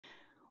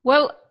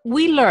Well,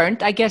 we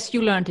learned, I guess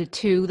you learned it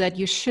too, that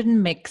you shouldn't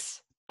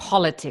mix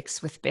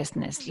politics with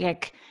business.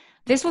 Like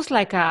this was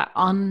like a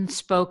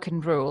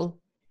unspoken rule.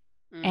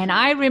 And Mm-hmm.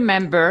 I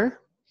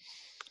remember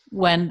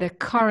when the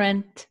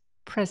current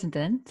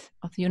president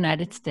of the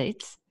United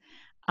States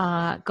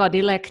got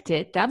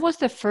elected, that was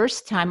the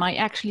first time I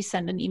actually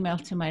sent an email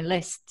to my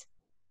list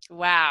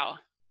Wow.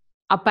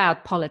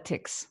 about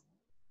politics.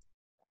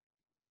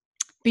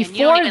 And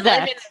you don't Before even live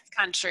in that, this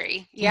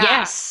country. Yeah.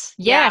 yes,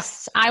 Yeah.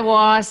 yes. I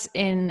was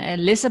in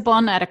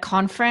Lisbon at a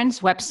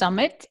conference, Web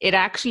Summit. It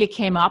actually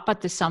came up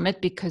at the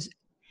summit because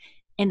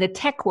in the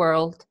tech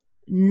world,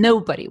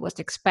 nobody was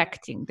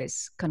expecting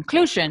this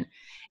conclusion.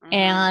 Mm-hmm.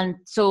 And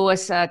so it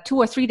was a 2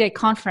 or 3 day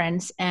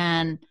conference,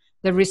 and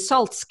the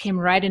results came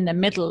right in the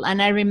middle.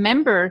 And I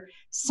remember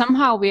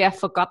somehow we have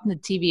forgotten the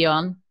TV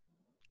on.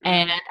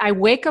 And Mm. I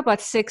wake up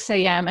at 6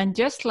 a.m. and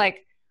just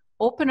like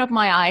open up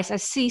my eyes, I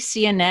see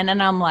CNN,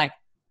 and I'm like,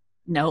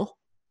 no.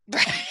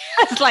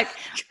 It's like,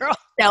 Girl.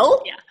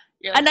 no. Yeah.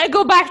 You're like, And I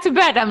go back to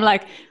bed. I'm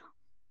like,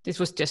 this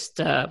was just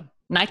a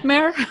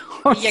nightmare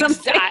or yeah,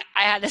 something.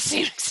 I had the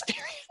same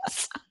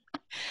experience.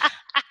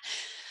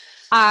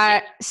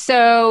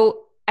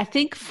 So I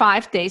think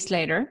 5 days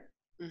later,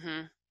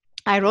 Mm-hmm.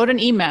 I wrote an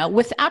email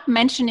without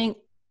mentioning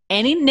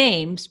any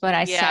names, but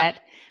I Yeah.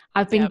 said,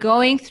 I've been Yep.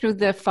 going through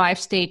the 5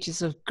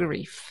 stages of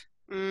grief,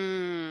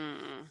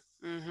 Mm-hmm.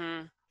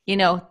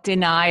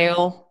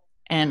 denial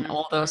and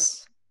all Mm-hmm.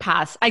 those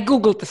paths. I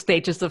Googled the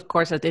stages, of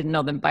course, I didn't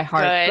know them by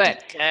heart, Good.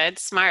 but Good.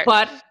 Smart.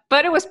 but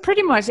but it was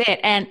pretty much it.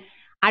 And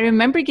I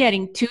remember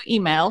getting 2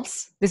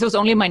 emails. This was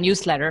only my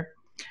newsletter.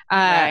 Uh,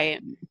 Right.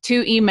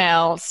 2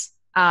 emails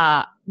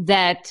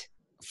that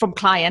from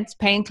clients,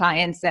 paying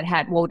clients that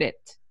had voted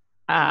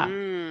uh,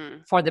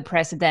 Mm. for the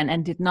president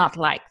and did not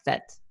like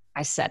that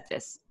I said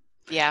this.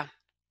 Yeah.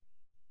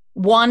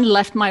 One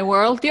left my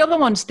world, the other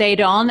one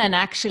stayed on, and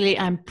actually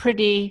I'm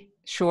pretty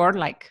sure,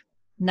 like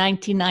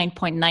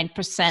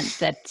 99.9%,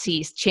 that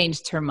she's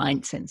changed her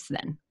mind since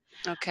then,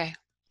 Okay.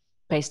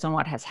 based on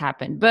what has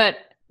happened.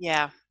 But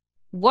Yeah.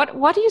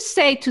 what do you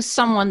say to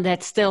someone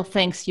that still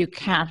thinks you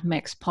can't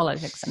mix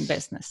politics and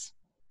business?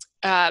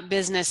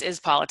 Business is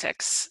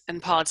politics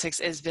and politics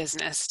is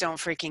business. Don't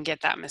freaking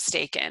get that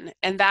mistaken.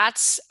 And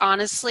that's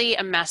honestly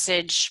a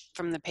message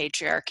from the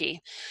patriarchy,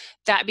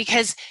 that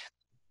because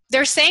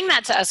they're saying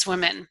that to us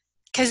women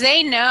because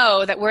they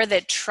know that we're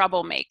the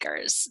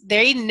troublemakers.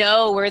 They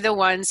know we're the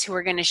ones who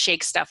are going to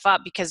shake stuff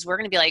up because we're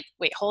going to be like,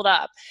 wait, hold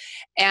up.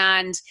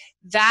 And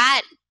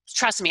that,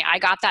 trust me, I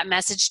got that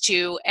message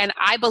too. And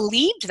I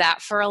believed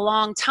that for a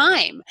long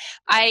time.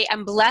 I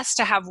am blessed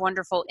to have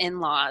wonderful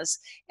in-laws.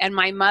 And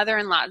my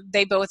mother-in-law,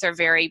 they both are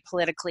very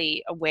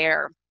politically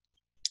aware.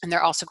 And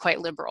they're also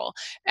quite liberal.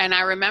 And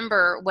I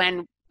remember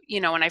when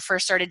I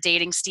first started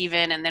dating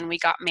Steven and then we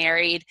got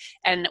married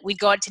and we'd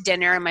go out to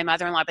dinner and my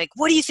mother-in-law would be like,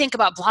 what do you think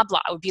about blah, blah?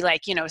 It would be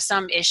like,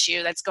 some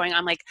issue that's going on.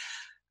 I'm like,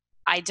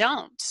 I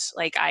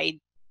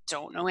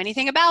don't know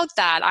anything about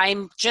that.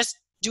 I'm just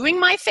doing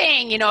my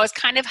thing. It's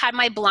kind of had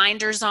my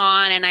blinders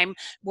on and I'm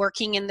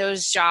working in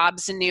those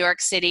jobs in New York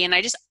City. And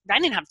I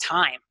didn't have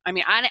time. I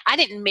mean, I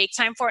didn't make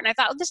time for it. And I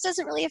thought, oh, this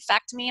doesn't really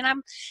affect me. And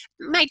I'm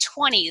in my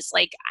 20s.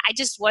 Like, I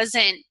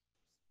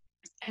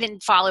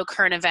didn't follow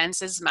current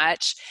events as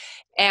much.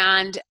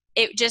 And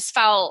it just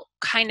felt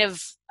kind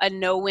of a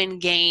no-win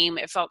game.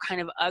 It felt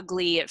kind of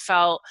ugly. It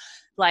felt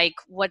like,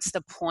 what's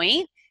the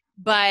point?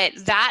 But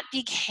that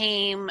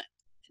became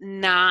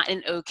not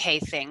an okay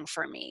thing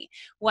for me.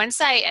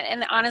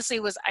 And honestly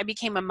I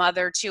became a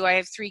mother too. I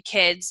have 3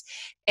 kids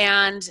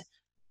and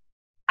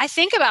I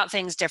think about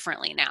things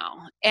differently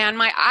now. And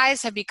my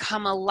eyes have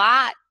become a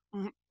lot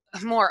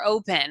more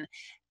open.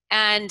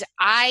 And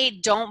I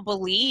don't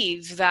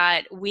believe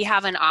that we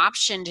have an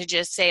option to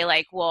just say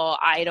like, well,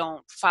 I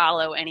don't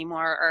follow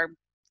anymore. Or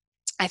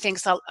I think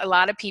a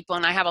lot of people,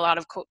 and I have a lot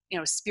of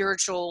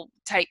spiritual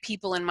type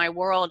people in my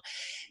world,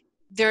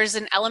 there's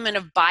an element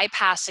of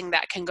bypassing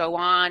that can go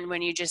on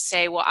when you just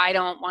say, well, I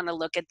don't want to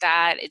look at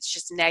that. It's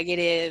just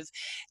negative.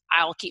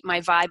 I'll keep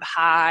my vibe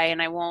high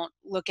and I won't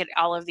look at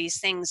all of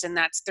these things. And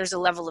there's a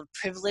level of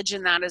privilege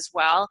in that as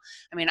well.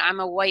 I mean, I'm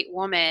a white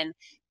woman,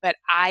 but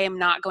I am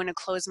not going to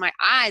close my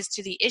eyes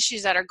to the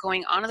issues that are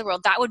going on in the world.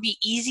 That would be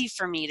easy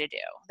for me to do.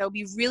 That would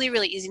be really,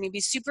 really easy. And it'd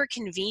be super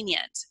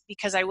convenient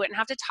because I wouldn't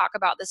have to talk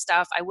about this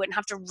stuff. I wouldn't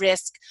have to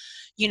risk,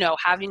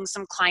 having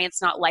some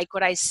clients not like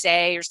what I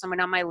say or someone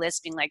on my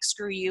list being like,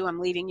 screw you, I'm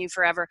leaving you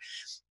forever.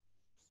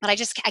 But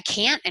I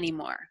can't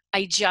anymore.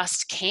 I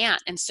just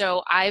can't. And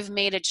so I've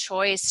made a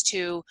choice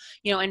to,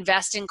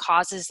 invest in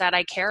causes that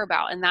I care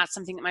about. And that's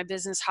something that my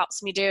business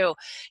helps me do.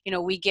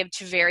 We give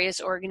to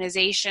various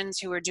organizations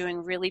who are doing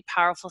really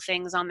powerful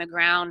things on the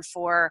ground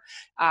for,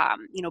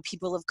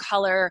 people of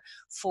color,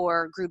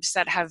 for groups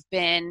that have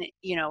been,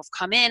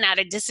 come in at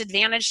a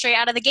disadvantage straight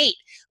out of the gate.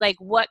 Like,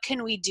 what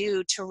can we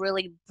do to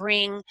really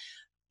bring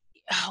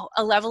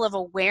a level of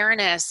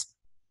awareness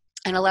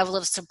and a level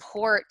of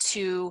support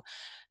to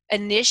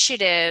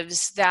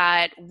initiatives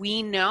that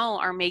we know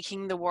are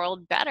making the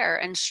world better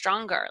and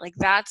stronger. Like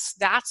that's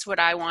what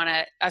I want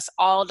us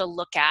all to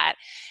look at.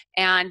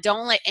 And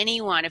don't let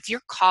anyone, if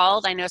you're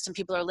called, I know some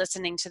people are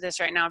listening to this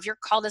right now, if you're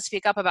called to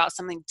speak up about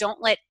something,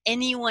 don't let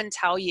anyone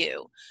tell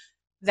you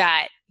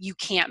that you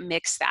can't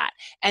mix that.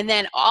 And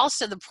then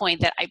also the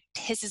point that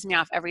pisses me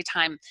off every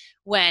time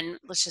when,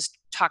 let's just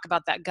talk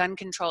about that gun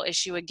control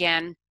issue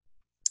again,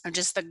 or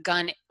just the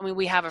gun. I mean,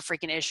 we have a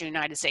freaking issue in the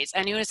United States.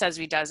 Anyone who says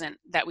we don't,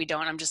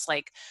 I'm just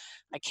like,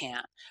 I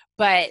can't.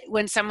 But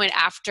when someone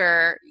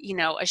after,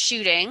 a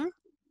shooting,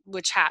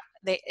 which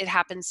it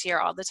happens here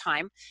all the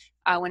time,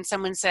 when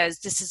someone says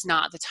this is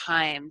not the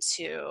time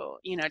to,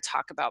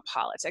 talk about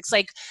politics,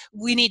 like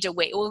we need to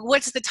wait. Well,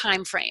 what's the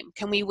time frame?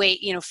 Can we wait,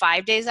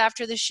 5 days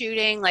after the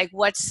shooting? Like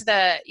what's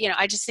the,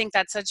 I just think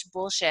that's such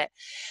bullshit.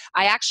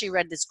 I actually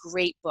read this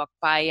great book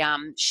by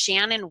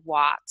Shannon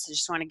Watts. I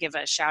just want to give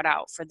a shout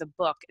out for the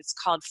book. It's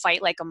called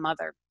Fight Like a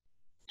Mother.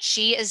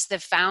 She is the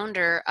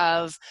founder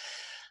of,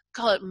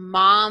 call it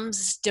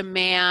Moms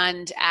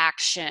Demand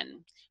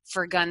Action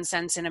for Gun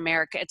Sense in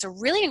America. It's a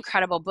really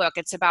incredible book.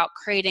 It's about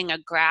creating a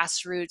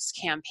grassroots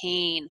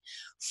campaign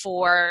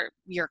for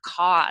your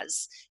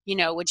cause,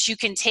 which you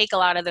can take a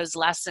lot of those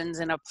lessons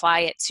and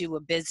apply it to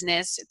a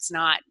business. It's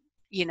not,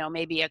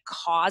 maybe a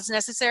cause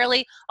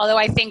necessarily, although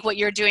I think what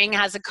you're doing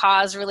has a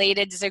cause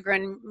related to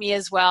Sigrun, me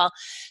as well.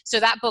 So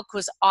that book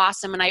was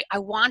awesome. And I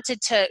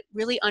wanted to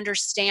really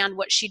understand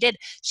what she did.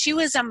 She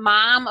was a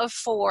mom of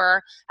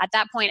 4, at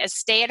that point, a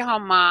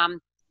stay-at-home mom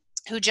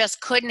who just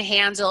couldn't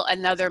handle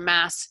another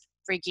mass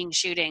freaking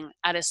shooting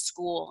at a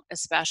school,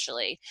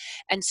 especially.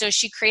 And so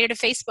she created a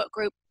Facebook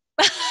group.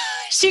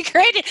 It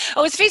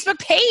was a Facebook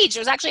page. It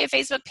was actually a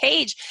Facebook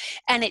page.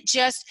 And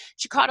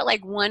she called it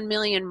like 1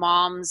 million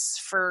moms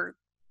for,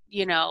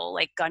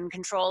 like gun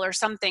control or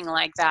something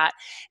like that.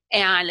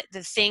 And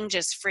the thing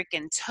just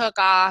freaking took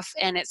off,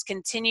 and it's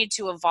continued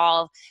to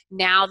evolve.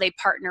 Now they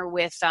partner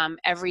with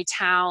Every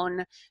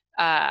Town,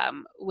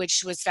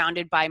 which was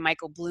founded by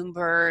Michael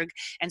Bloomberg.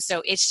 And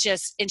so it's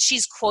just, and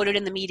she's quoted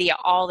in the media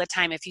all the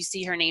time. If you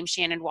see her name,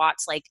 Shannon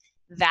Watts, like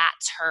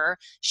that's her.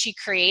 She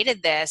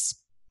created this.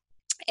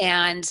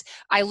 And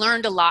I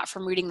learned a lot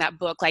from reading that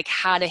book, like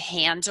how to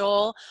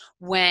handle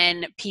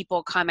when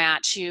people come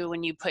at you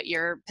when you put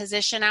your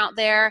position out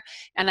there.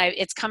 And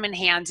it's come in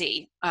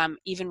handy,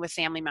 even with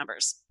family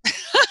members.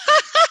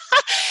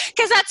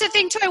 Because that's the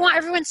thing too, I want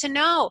everyone to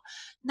know,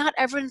 not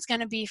everyone's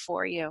going to be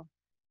for you.